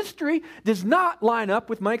and through history does not line up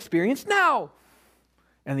with my experience now.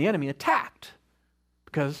 And the enemy attacked,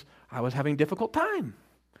 because I was having a difficult time.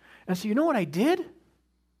 And so you know what I did?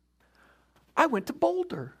 I went to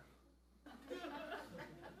Boulder.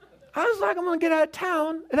 I was like, I'm going to get out of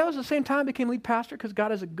town. And that was the same time I became lead pastor, because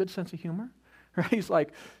God has a good sense of humor. Right? He's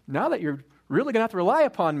like, now that you're really going to have to rely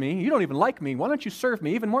upon me, you don't even like me, why don't you serve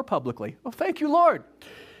me even more publicly? Oh, thank you, Lord.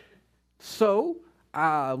 So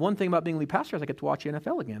one thing about being lead pastor is I get to watch the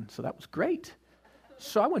NFL again. So that was great.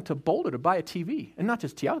 So I went to Boulder to buy a TV. And not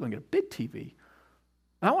just TV, I was going to get a big TV.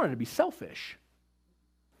 And I wanted to be selfish,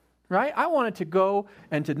 right? I wanted to go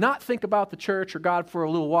and to not think about the church or God for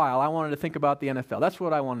a little while. I wanted to think about the NFL. That's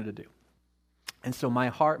what I wanted to do. And so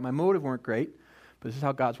my motive weren't great, but this is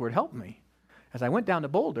how God's Word helped me. As I went down to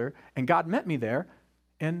Boulder, and God met me there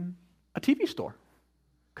in a TV store,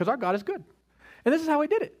 because our God is good. And this is how he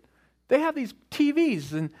did it. They have these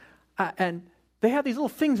TVs, and they have these little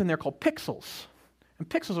things in there called pixels. And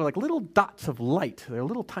pixels are like little dots of light. They're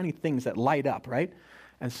little tiny things that light up, right?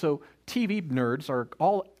 And so TV nerds are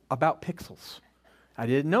all about pixels. I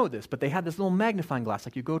didn't know this, but they had this little magnifying glass.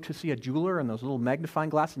 Like you go to see a jeweler and those little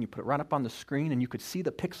magnifying glass, and you put it right up on the screen, and you could see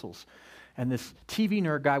the pixels. And this TV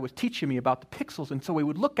nerd guy was teaching me about the pixels. And so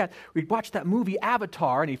we'd watch that movie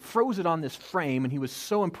Avatar, and he froze it on this frame, and he was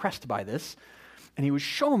so impressed by this. And he would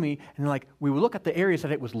show me, and like we would look at the areas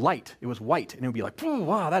that it was light, it was white, and it would be like, oh,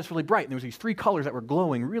 wow, that's really bright. And there was these 3 colors that were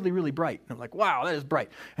glowing really, really bright. And I'm like, wow, that is bright.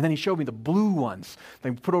 And then he showed me the blue ones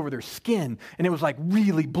they put over their skin, and it was like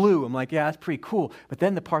really blue. I'm like, yeah, that's pretty cool. But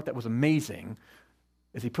then the part that was amazing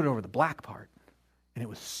is he put it over the black part, and it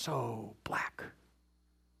was so black,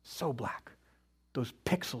 so black. Those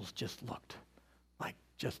pixels just looked like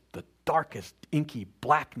just the darkest, inky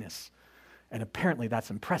blackness. And apparently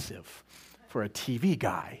that's impressive for a TV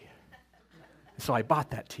guy. So I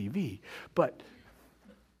bought that TV. But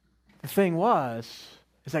the thing is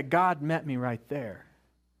that God met me right there.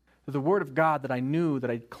 The Word of God that I knew,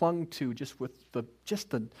 that I clung to just with the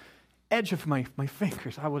edge of my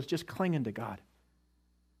fingers, I was just clinging to God.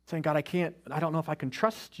 Saying, God, I don't know if I can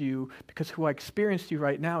trust you, because who I experienced you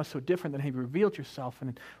right now is so different than how you revealed yourself.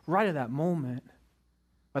 And right at that moment,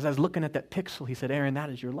 as I was looking at that pixel, he said, Aaron, that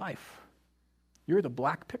is your life. You're the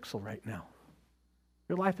black pixel right now.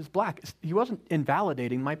 Your life is black. He wasn't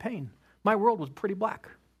invalidating my pain. My world was pretty black.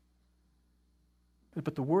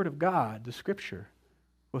 But the Word of God, the Scripture,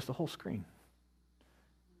 was the whole screen.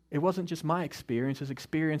 It wasn't just my experience, his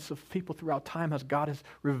experience of people throughout time as God has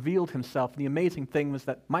revealed himself. The amazing thing was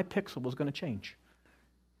that my pixel was going to change.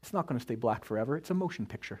 It's not going to stay black forever. It's a motion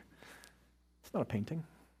picture. It's not a painting.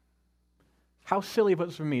 How silly it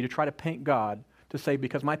was for me to try to paint God to say,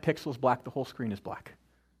 because my pixel is black, the whole screen is black.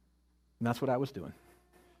 And that's what I was doing.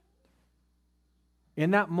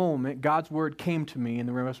 In that moment, God's Word came to me, and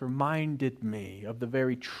the rest reminded me of the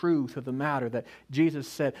very truth of the matter, that Jesus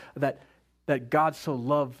said that God so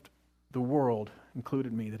loved the world,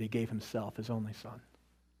 included me, that he gave himself, his only Son.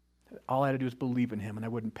 All I had to do was believe in him, and I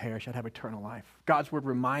wouldn't perish. I'd have eternal life. God's Word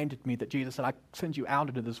reminded me that Jesus said, I send you out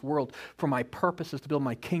into this world for my purpose is to build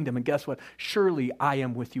my kingdom. And guess what? Surely I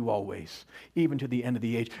am with you always, even to the end of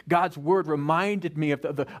the age. God's Word reminded me of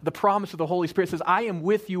the promise of the Holy Spirit. It says, I am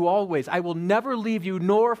with you always. I will never leave you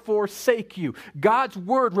nor forsake you. God's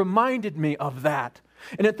Word reminded me of that.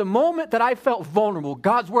 And at the moment that I felt vulnerable,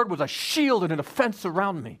 God's word was a shield and a defense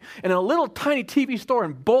around me. And in a little tiny TV store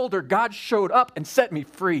in Boulder, God showed up and set me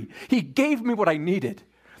free. He gave me what I needed.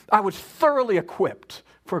 I was thoroughly equipped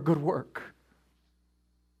for good work.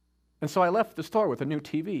 And so I left the store with a new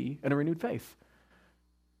TV and a renewed faith.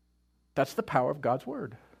 That's the power of God's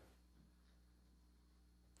word.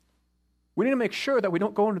 We need to make sure that we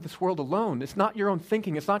don't go into this world alone. It's not your own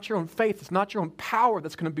thinking. It's not your own faith. It's not your own power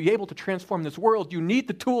that's going to be able to transform this world. You need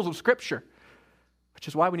the tools of Scripture, which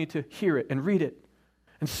is why we need to hear it and read it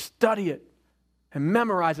and study it and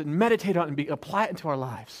memorize it and meditate on it and apply it into our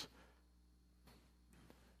lives.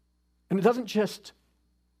 And it doesn't just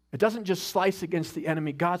slice against the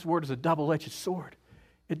enemy. God's word is a double-edged sword.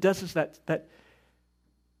 It does is that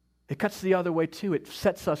it cuts the other way too. It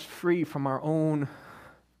sets us free from our own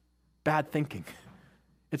bad thinking.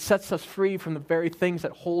 It sets us free from the very things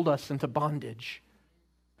that hold us into bondage.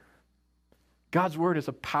 God's word is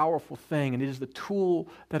a powerful thing, and it is the tool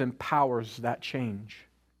that empowers that change.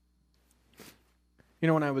 You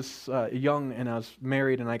know, when I was young and I was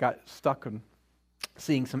married and I got stuck on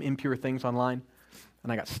seeing some impure things online,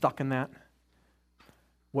 and I got stuck in that,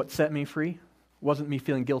 what set me free wasn't me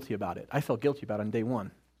feeling guilty about it. I felt guilty about it on day one.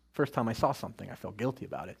 First time I saw something, I felt guilty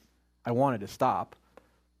about it. I wanted to stop,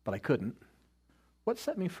 but I couldn't. What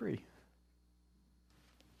set me free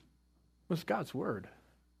was God's word.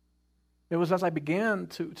 It was as I began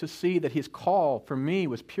to see that his call for me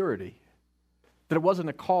was purity. That it wasn't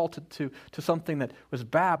a call to something that was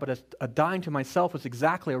bad, but a dying to myself was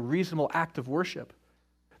exactly a reasonable act of worship.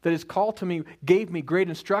 That his call to me gave me great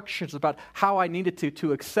instructions about how I needed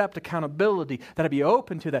to accept accountability, that I'd be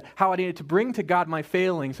open to that, how I needed to bring to God my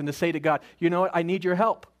failings and to say to God, you know what, I need your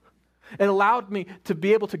help. It allowed me to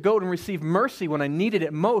be able to go and receive mercy when I needed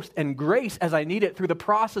it most and grace as I needed it through the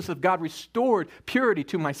process of God restored purity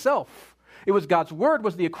to myself. It was God's word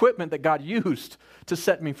was the equipment that God used to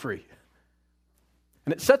set me free.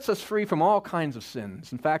 And it sets us free from all kinds of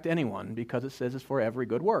sins. In fact, anyone, because it says it's for every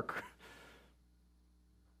good work.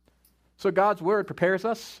 So God's word prepares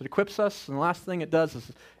us, it equips us, and the last thing it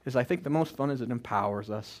does is I think the most fun is it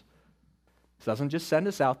empowers us. It doesn't just send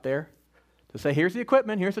us out there to say, here's the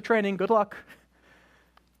equipment, here's the training, good luck.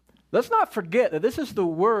 Let's not forget that this is the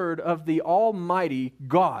word of the Almighty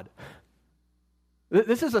God.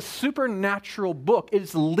 This is a supernatural book.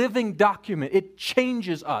 It's a living document. It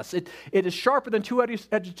changes us. It is sharper than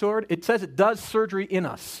two-edged sword. It says it does surgery in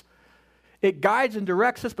us. It guides and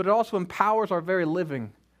directs us, but it also empowers our very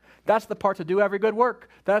living. That's the part to do every good work.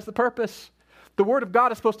 That's the purpose. The word of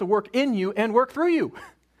God is supposed to work in you and work through you.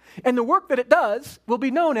 And the work that it does will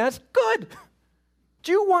be known as good.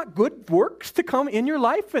 Do you want good works to come in your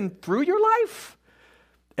life and through your life?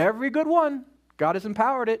 Every good one. God has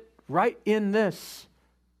empowered it right in this.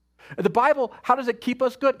 The Bible, how does it keep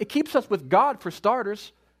us good? It keeps us with God for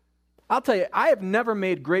starters. I'll tell you, I have never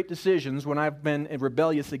made great decisions when I've been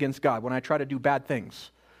rebellious against God, when I try to do bad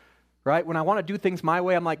things. Right? When I want to do things my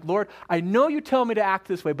way, I'm like, Lord, I know you tell me to act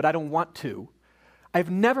this way, but I don't want to. I've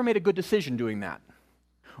never made a good decision doing that.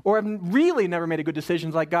 Or I've really never made a good decision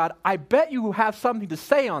like, God, I bet you have something to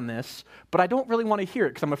say on this, but I don't really want to hear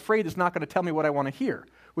it because I'm afraid it's not going to tell me what I want to hear,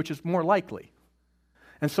 which is more likely.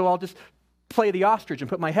 And so I'll just play the ostrich and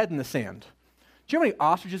put my head in the sand. Do you know how many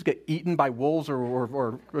ostriches get eaten by wolves or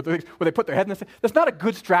where they put their head in the sand? That's not a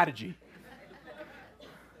good strategy.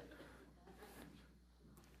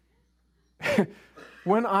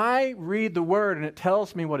 When I read the word and it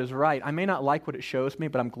tells me what is right, I may not like what it shows me,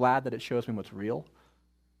 but I'm glad that it shows me what's real.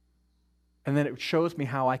 And then it shows me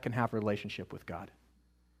how I can have a relationship with God.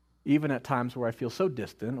 Even at times where I feel so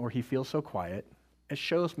distant or he feels so quiet, it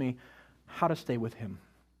shows me how to stay with him.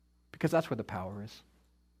 Because that's where the power is.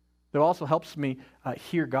 It also helps me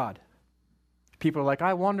hear God. People are like,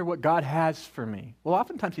 I wonder what God has for me. Well,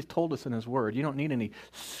 oftentimes he's told us in his word. You don't need any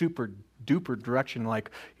super duper direction like,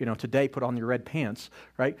 today put on your red pants,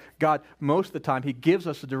 right? God, most of the time, he gives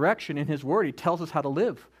us a direction in his word. He tells us how to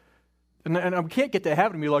live. And we can't get to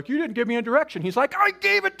heaven and be like, you didn't give me a direction. He's like, I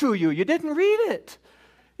gave it to you. You didn't read it.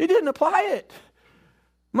 You didn't apply it.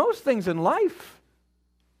 Most things in life,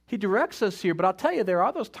 he directs us here, but I'll tell you, there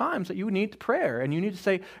are those times that you need prayer, and you need to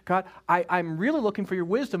say, God, I'm really looking for your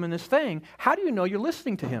wisdom in this thing. How do you know you're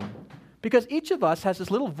listening to him? Because each of us has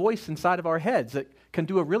this little voice inside of our heads that can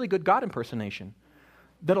do a really good God impersonation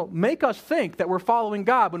that'll make us think that we're following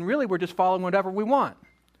God when really we're just following whatever we want.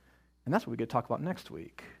 And that's what we get to talk about next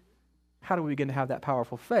week. How do we begin to have that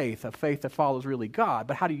powerful faith, a faith that follows really God?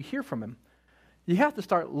 But how do you hear from him? You have to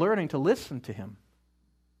start learning to listen to him.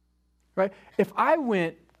 Right? If I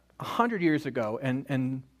went 100 years ago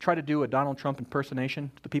and tried to do a Donald Trump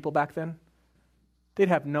impersonation to the people back then, they'd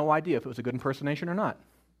have no idea if it was a good impersonation or not.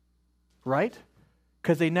 Right?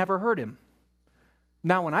 Because they never heard him.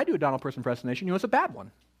 Now, when I do a Donald Person impersonation, you know it's a bad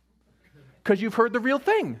one. Because you've heard the real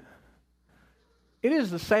thing. It is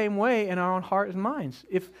the same way in our own hearts and minds.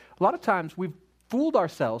 If a lot of times we've fooled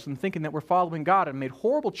ourselves in thinking that we're following God and made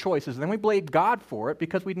horrible choices, and then we blame God for it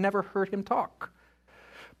because we'd never heard him talk.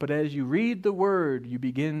 But as you read the Word, you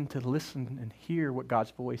begin to listen and hear what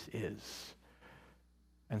God's voice is.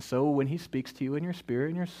 And so when he speaks to you in your spirit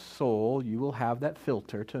and your soul, you will have that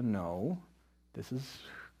filter to know this is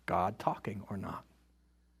God talking or not.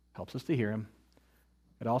 Helps us to hear him.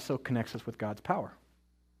 It also connects us with God's power.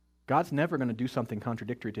 God's never going to do something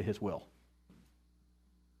contradictory to his will.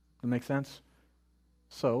 Does that make sense?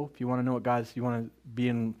 So, if you want to know you want to be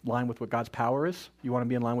in line with what God's power is, you want to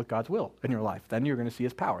be in line with God's will in your life. Then you're going to see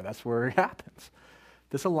his power. That's where it happens.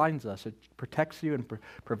 This aligns us. It protects you and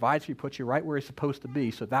provides for you, puts you right where you're supposed to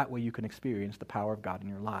be, so that way you can experience the power of God in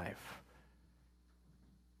your life.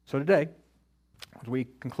 So today, as we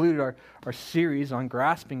concluded our series on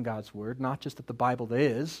grasping God's Word, not just that the Bible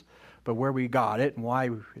is, but where we got it and why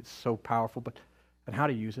it's so powerful, and how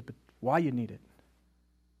to use it, but why you need it.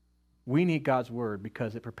 We need God's Word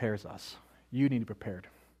because it prepares us. You need to be prepared.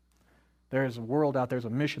 There's a world out there,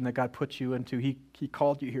 there's a mission that God puts you into. He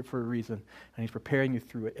called you here for a reason, and he's preparing you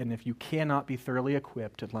through it. And if you cannot be thoroughly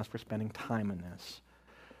equipped unless we're spending time in this,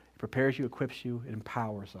 it prepares you, equips you, it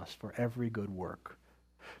empowers us for every good work.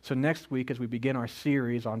 So next week, as we begin our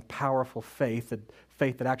series on powerful faith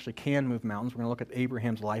that actually can move mountains, we're going to look at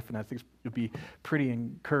Abraham's life, and I think you'll be pretty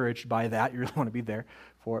encouraged by that. You really want to be there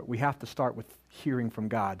for it. We have to start with hearing from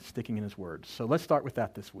God, sticking in his words. So let's start with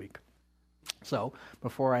that this week. So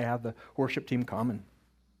before I have the worship team come and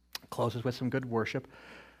close us with some good worship,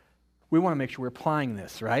 we want to make sure we're applying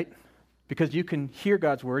this, right? Because you can hear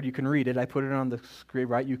God's word, you can read it. I put it on the screen,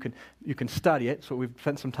 right? You can study it. So we've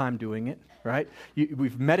spent some time doing it, right?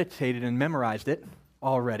 We've meditated and memorized it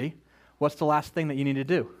already. What's the last thing that you need to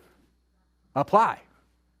do? Apply.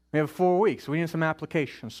 We have 4 weeks. So we need some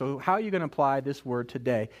application. So how are you going to apply this word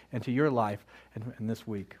today and to your life and this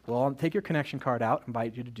week? Well, I'll take your connection card out,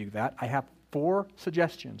 invite you to do that. I have 4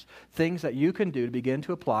 suggestions, things that you can do to begin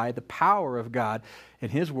to apply the power of God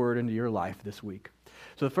and his word into your life this week.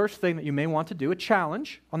 So the first thing that you may want to do, a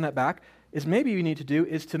challenge on that back, is maybe you need to do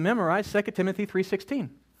is to memorize 2 Timothy 3:16.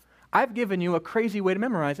 I've given you a crazy way to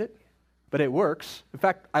memorize it, but it works. In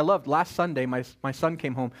fact, I loved last Sunday, my son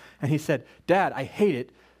came home and he said, "Dad, I hate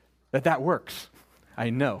it that works." I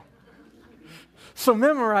know. So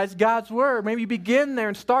memorize God's word. Maybe begin there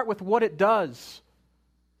and start with what it does.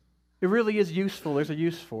 It really is useful. There's a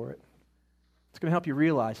use for it. It's going to help you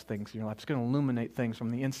realize things in your life. It's going to illuminate things from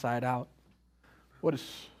the inside out. What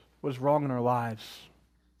is wrong in our lives?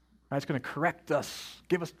 Right? It's going to correct us,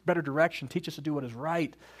 give us better direction, teach us to do what is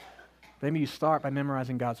right. Maybe you start by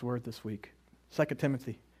memorizing God's word this week. 2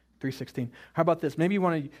 Timothy 3:16. How about this? Maybe you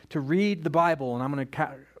want to read the Bible, and I'm going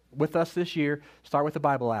to, with us this year, start with the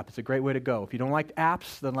Bible app. It's a great way to go. If you don't like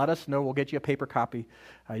apps, then let us know. We'll get you a paper copy.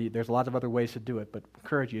 There's lots of other ways to do it, but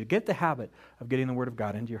encourage you to get the habit of getting the Word of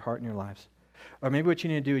God into your heart and your lives. Or maybe what you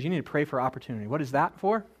need to do is you need to pray for opportunity. What is that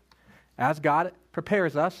for? As God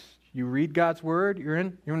prepares us, you read God's Word, you're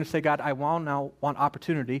going to say, God, I now want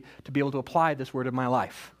opportunity to be able to apply this Word in my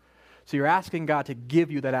life. So you're asking God to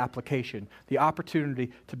give you that application, the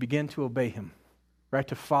opportunity to begin to obey him, right?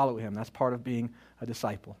 To follow him. That's part of being a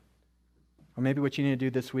disciple. Or maybe what you need to do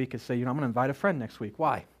this week is say, I'm going to invite a friend next week.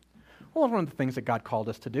 Why? Well, it's one of the things that God called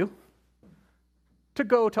us to do. To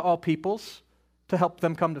go to all peoples, to help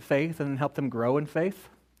them come to faith and help them grow in faith.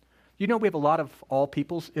 You know we have a lot of all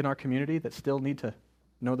peoples in our community that still need to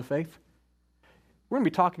know the faith. We're going to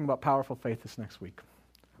be talking about powerful faith this next week.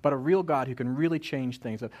 About a real God who can really change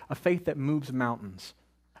things, a faith that moves mountains,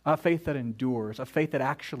 a faith that endures, a faith that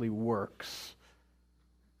actually works.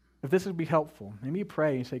 If this would be helpful, maybe you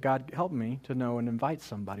pray and say, God, help me to know and invite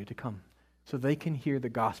somebody to come so they can hear the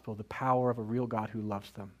gospel, the power of a real God who loves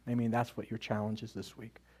them. I mean, that's what your challenge is this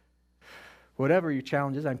week. Whatever your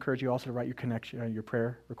challenge is, I encourage you also to write your connection, your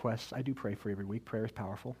prayer requests. I do pray for you every week. Prayer is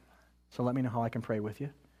powerful. So let me know how I can pray with you.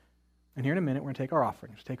 And here in a minute, we're going to take our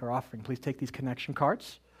offering. Let's take our offering. Please take these connection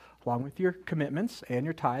cards along with your commitments and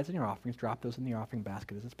your tithes and your offerings. Drop those in the offering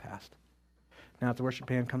basket as it's passed. Now, as the worship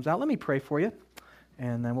band comes out, let me pray for you,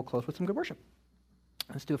 and then we'll close with some good worship.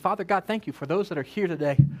 Let's do it. Father God, thank you for those that are here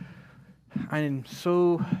today. I am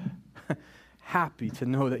so happy to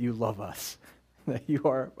know that you love us, that you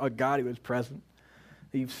are a God who is present,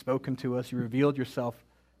 that you've spoken to us, you revealed yourself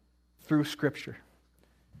through Scripture.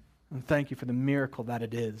 And thank you for the miracle that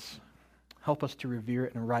it is. Help us to revere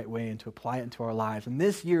it in a right way and to apply it into our lives. And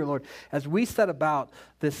this year, Lord, as we set about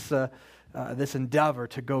this endeavor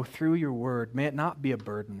to go through your word, may it not be a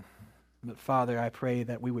burden. But Father, I pray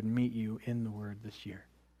that we would meet you in the word this year.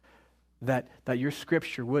 That your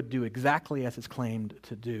scripture would do exactly as it's claimed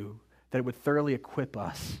to do. That it would thoroughly equip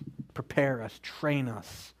us, prepare us, train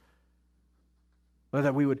us. Lord,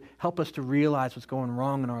 that we would help us to realize what's going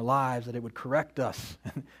wrong in our lives, that it would correct us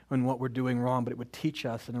in what we're doing wrong, but it would teach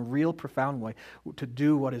us in a real profound way to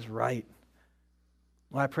do what is right.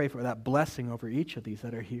 Well, I pray for that blessing over each of these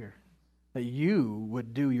that are here, that you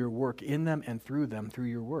would do your work in them and through them, through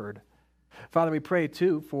your word. Father, we pray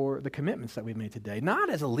too for the commitments that we made today, not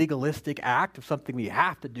as a legalistic act of something we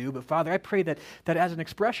have to do, but Father, I pray that as an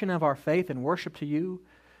expression of our faith and worship to you,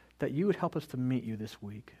 that you would help us to meet you this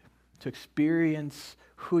week, to experience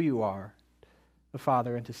who you are,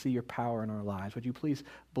 Father, and to see your power in our lives. Would you please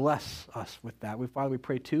bless us with that? Father, we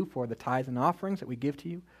pray too for the tithes and offerings that we give to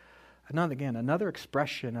you. Another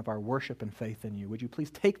expression of our worship and faith in you. Would you please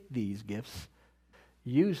take these gifts,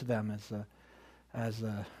 use them as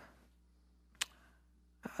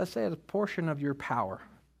a portion of your power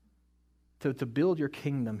to build your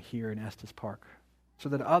kingdom here in Estes Park so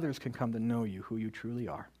that others can come to know you, who you truly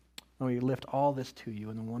are. And we lift all this to you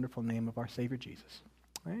in the wonderful name of our Savior Jesus.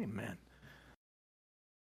 Amen.